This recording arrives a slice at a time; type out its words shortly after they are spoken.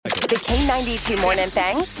The K92 Morning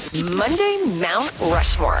Thangs Monday Mount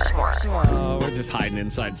Rushmore. We're just hiding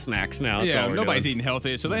inside snacks now. That's all we're nobody's doing. eating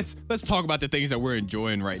healthy. So let's talk about the things that we're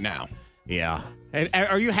enjoying right now. Yeah. And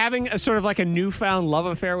are you having a sort of like a newfound love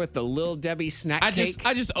affair with the Little Debbie snack cake?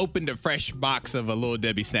 I just opened a fresh box of a Little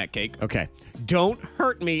Debbie snack cake. Okay. Don't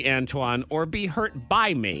hurt me, Antoine, or be hurt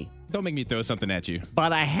by me. Don't make me throw something at you.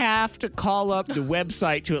 But I have to call up the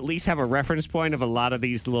website to at least have a reference point of a lot of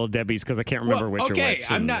these Little Debbies because I can't remember which are which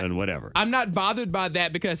and whatever. I'm not bothered by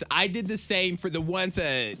that because I did the same for the ones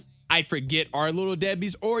that I forget are Little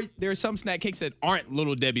Debbies, or there are some snack cakes that aren't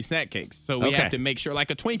Little Debbie snack cakes. So we have to make sure, like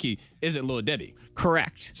a Twinkie isn't Little Debbie.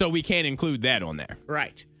 Correct. So we can't include that on there.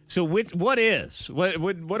 Right. So what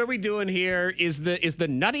are we doing here? Is the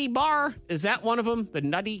Nutty Bar? Is that one of them? The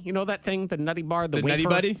Nutty, you know that thing, the Nutty Bar, the Nutty wafer?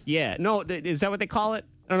 Buddy? Yeah. No, is that what they call it?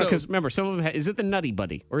 I don't know because remember some of them. Is it the Nutty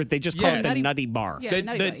Buddy or they just call it the Nutty Bar? Yeah,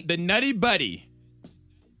 the Nutty Buddy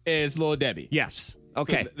is Little Debbie. Yes.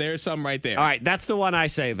 Okay. So there's some right there. All right, that's the one I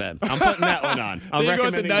say then. I'm putting that one on. So you go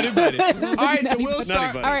with the Nutty Buddy. All right, so we'll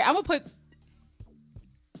start. All right, I'm gonna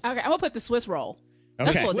put the Swiss roll.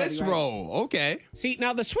 Okay. Swiss roll. Okay. See,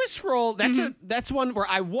 now the Swiss roll, that's one where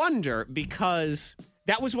I wonder because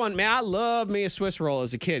that was one, man, I loved me a Swiss roll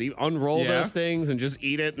as a kid. You unroll those things and just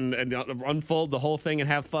eat it and unfold the whole thing and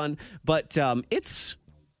have fun. But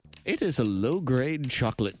it is a low-grade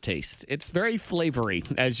chocolate taste. It's very flavory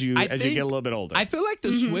as you get a little bit older. I feel like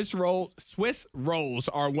the Swiss rolls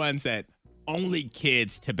are ones that only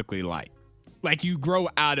kids typically like. Like you grow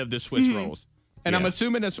out of the Swiss rolls. And I'm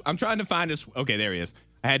assuming I'm trying to find this. Okay, there he is.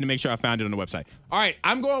 I had to make sure I found it on the website. All right,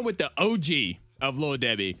 I'm going with the OG of Little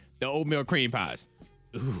Debbie, the oatmeal cream pies.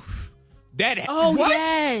 Oof.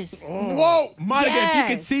 Yes. Whoa, Monica, if you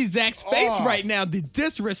can see Zach's face right now, the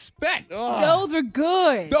disrespect. Those are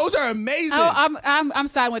good. Those are amazing. Oh, I'm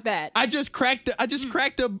siding with that. I just cracked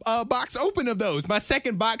a box open of those. My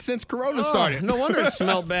second box since Corona started. No wonder it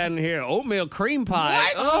smelled bad in here. Oatmeal cream pie.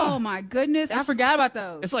 What? Oh my goodness, I forgot about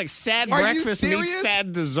those. It's like sad Are you breakfast meets serious?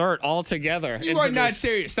 sad dessert all together. You are not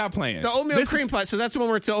serious. Stop playing. The oatmeal cream pie. So that's the one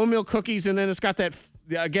where it's the oatmeal cookies and then it's got that,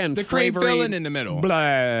 again, the cream flavory filling in the middle.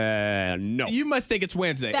 Blah. No. You must think it's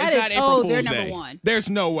Wednesday. That it's is- not April they're Fool's number Day. one. There's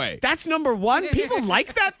no way. That's number one? People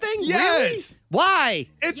like that thing? Yes. Really? Why?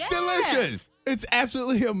 It's delicious. It's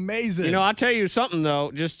absolutely amazing. You know, I'll tell you something,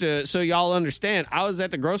 though, just so y'all understand. I was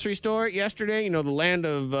at the grocery store yesterday, the land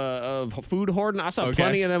of food hoarding. I saw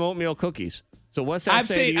plenty of them oatmeal cookies. So what's that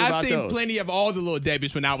say to you about I've seen those? plenty of all the Little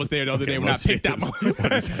Debbies when I was there the other day when I picked up my... What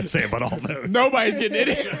does that say about all those? Nobody's getting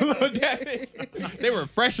any Little Debbies. They were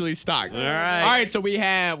freshly stocked. All right. All right, so we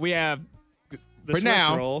have The for Swiss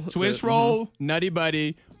now, roll. Swiss roll, Nutty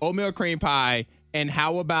Buddy, oatmeal cream pie, and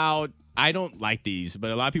how about, I don't like these, but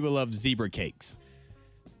a lot of people love zebra cakes.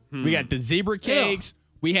 We got the zebra cakes.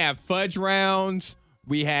 We have fudge rounds.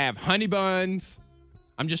 We have honey buns.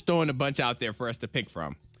 I'm just throwing a bunch out there for us to pick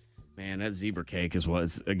from. Man, that zebra cake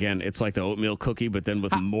again, it's like the oatmeal cookie, but then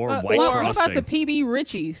with more white what frosting. about the PB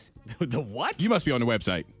Richies? The what? You must be on the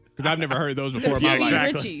website because I've never heard those before in my PB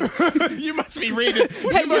life. Richies. You must be reading.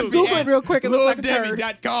 Hey, just Google it real quick. It looks like a turd.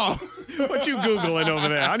 LittleDebbie.com. What you Googling over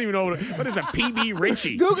there? I don't even know. What is a PB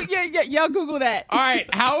Richie? Google, y'all Google that. All right,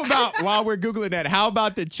 how about, while we're Googling that, how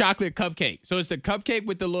about the chocolate cupcake? So it's the cupcake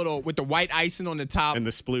with the white icing on the top. And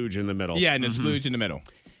the splooge in the middle. Yeah, and the splooge in the middle.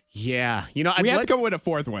 Yeah. We have to come with a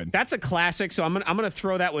fourth one. That's a classic, so I'm gonna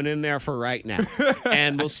throw that one in there for right now.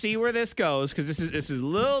 And we'll see where this goes, because this is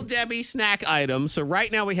Little Debbie snack item. So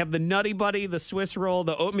right now we have the Nutty Buddy, the Swiss roll,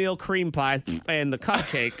 the oatmeal cream pie, and the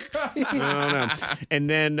cupcake. I don't know. And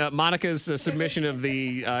then Monica's submission of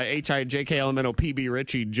the HIJKLMNO PB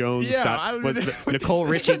Richie Jones Nicole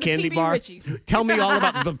Richie candy PB bar. Richies. Tell me all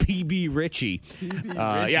about the PB Richie.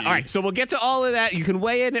 Yeah, all right. So we'll get to all of that. You can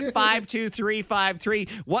weigh in at 52353.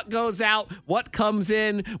 What goes out? What comes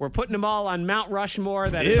in? We're putting them all on Mount Rushmore.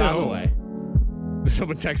 That is on the way.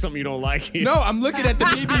 Someone text something you don't like. No, I'm looking at the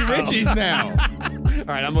PB Richies now. All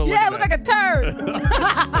right, I'm gonna look. Yeah, at it look like a turd.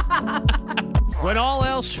 When all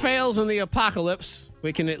else fails in the apocalypse,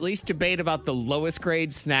 we can at least debate about the lowest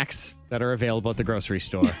grade snacks that are available at the grocery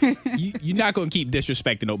store. You're not going to keep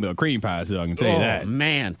disrespecting oatmeal cream pies, though, I can tell you that.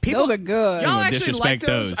 Man. Those are good. Y'all gonna actually like disrespect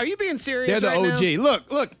those? those. Are you being serious They're the right OG. now?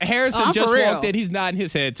 Look, Harrison I'm just for real. walked in. He's nodding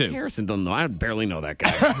his head, too. Harrison doesn't know. I barely know that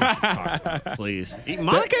guy. Please.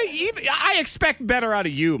 Monica, I expect better out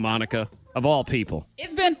of you, Monica, of all people.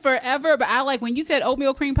 It's been forever, but I like when you said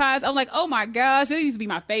oatmeal cream pies. I'm like, oh my gosh, this used to be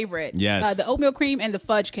my favorite. Yes. The oatmeal cream and the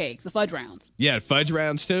fudge cakes, the fudge rounds. Yeah, fudge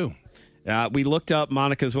rounds, too. We looked up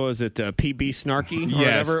Monica's, what was it, PB Snarky, or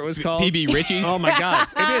whatever it was called? PB Richies. Oh, my God.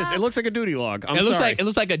 It is. It looks like a duty log. I'm It sorry.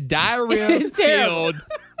 looks like a diarrhea-filled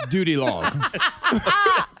duty log.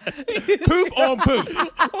 Poop on poop.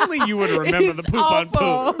 Only you would remember the poop on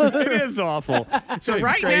poop. It is awful. So Good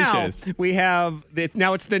right gracious. now we have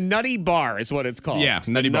now it's the Nutty Bar is what it's called. Yeah,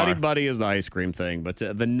 Nutty The Bar. Nutty Buddy is the ice cream thing, but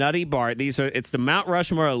the Nutty Bar. It's the Mount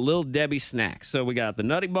Rushmore of Little Debbie snacks. So we got the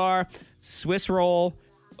Nutty Bar, Swiss roll,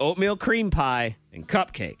 oatmeal cream pie, and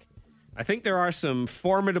cupcake. I think there are some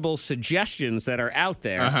formidable suggestions that are out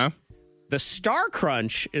there. Uh-huh. The Star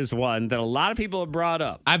Crunch is one that a lot of people have brought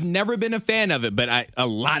up. I've never been a fan of it, but a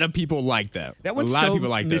lot of people like that. That one's a lot so of people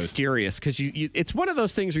like those. mysterious because it's one of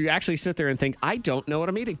those things where you actually sit there and think, I don't know what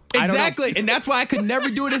I'm eating. I don't know. Exactly, and that's why I could never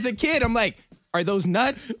do it as a kid. I'm like, are those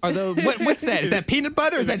nuts? Are those what's that? Is that peanut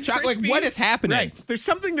butter? Is that chocolate? Like, what is happening? Right. There's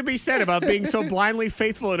something to be said about being so blindly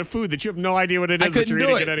faithful in a food that you have no idea what it I is that you're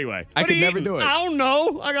couldn't do eating it. it anyway. I What could are you never eating? do it. I don't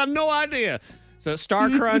know. I got no idea. So Star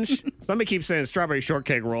Crunch. Somebody keeps saying strawberry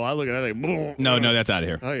shortcake roll. I look at it like, No, that's out of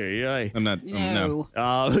here. Oh, yeah. I'm not. No.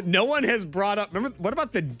 No one has brought up. Remember, what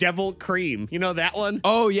about the devil cream? You know that one?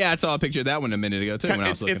 Oh yeah, I saw a picture of that one a minute ago too. When I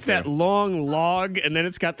was looking It's that through. long log, and then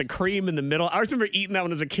it's got the cream in the middle. I remember eating that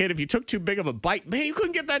one as a kid. If you took too big of a bite, man, you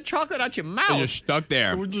couldn't get that chocolate out your mouth. It's just stuck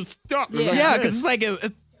there. It was just stuck. It was Yeah. like Yeah, this. because it's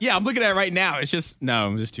like yeah, I'm looking at it right now. It's just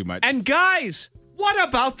just too much. And guys, what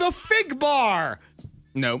about the fig bar?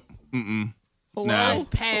 Nope. Hello?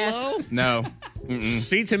 Pass. Hello? No.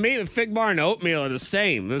 See, to me, the fig bar and oatmeal are the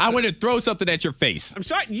same. I want to throw something at your face. I'm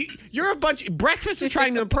sorry, you're a bunch. Breakfast is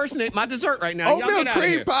trying to impersonate my dessert right now. Y'all Oatmeal get outta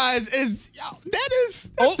cream here. pies is that's the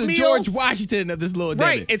Oatmeal- George Washington of this little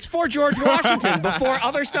Right, Debbie. it's for George Washington before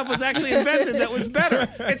other stuff was actually invented that was better.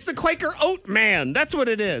 It's the Quaker Oat Man. That's what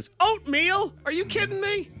it is. Oatmeal? Are you kidding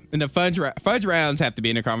me? And the fudge rounds have to be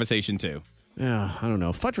in a conversation too. Yeah, I don't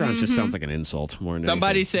know. Fudge rounds just sounds like an insult more than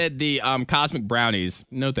Somebody anything. said the cosmic brownies.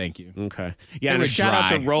 No, thank you. Okay. Yeah, They and were a shout out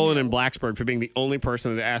to dry. Roland in Blacksburg for being the only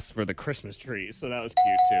person that asked for the Christmas tree. So that was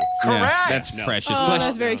cute, too. Yeah, that's precious. Oh, Bless,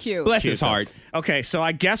 that's very cute. bless Cute, his though. heart. Okay, so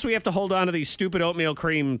I guess we have to hold on to these stupid oatmeal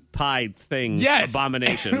cream pie things, Yes.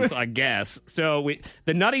 abominations, I guess. So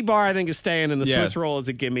the Nutty Bar, I think, is staying, and the Yeah. Swiss roll is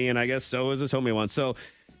a gimme, and I guess so is this oatmeal one. So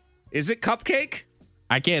is it cupcake?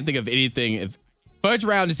 I can't think of anything. If fudge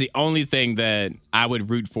round is the only thing that I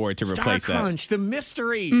would root for to Star replace that. Crunch, the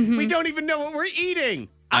mystery. We don't even know what we're eating.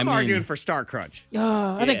 I'm I mean- arguing for Star Crunch.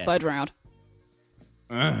 Oh, I think Yeah. fudge round.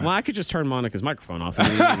 Well, I could just turn Monica's microphone off.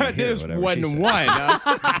 And hear There's whatever one she to says. one.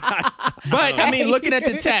 But I mean, looking at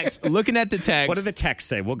the text, What did the text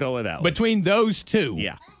say? We'll go with that one. between those two,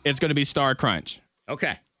 Yeah. it's going to be Star Crunch.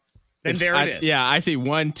 Okay. Then It's- there it is. Yeah, I see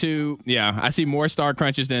 1, 2. Yeah, I see more Star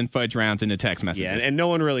Crunches than fudge rounds in the text messages. Yeah, and no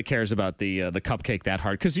one really cares about the cupcake that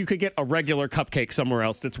hard because you could get a regular cupcake somewhere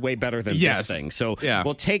else that's way better than Yes. this thing. So Yeah.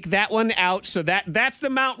 we'll take that one out. So that's the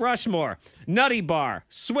Mount Rushmore. Nutty Bar,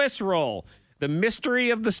 Swiss Roll, the mystery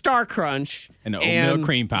of the Star Crunch, And the oatmeal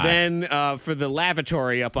cream pie. Then for the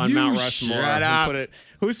lavatory up on You Mount Rushmore, shut we up. put it.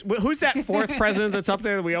 Who's that fourth president that's up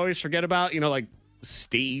there that we always forget about? You know, like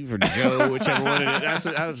Steve or Joe, whichever one it is.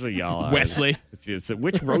 That's what y'all are. Wesley. It's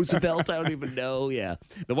which Roosevelt? I don't even know. Yeah,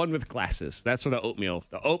 the one with glasses. That's for the oatmeal.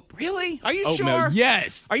 Really? Are you Oatmeal, sure?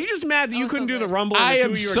 yes. Are you just mad that you Oh, couldn't so do the good. rumble? And I the two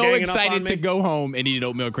am of you were so ganging up on excited me? to go home and eat an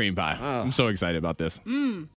oatmeal cream pie. I'm so excited about this.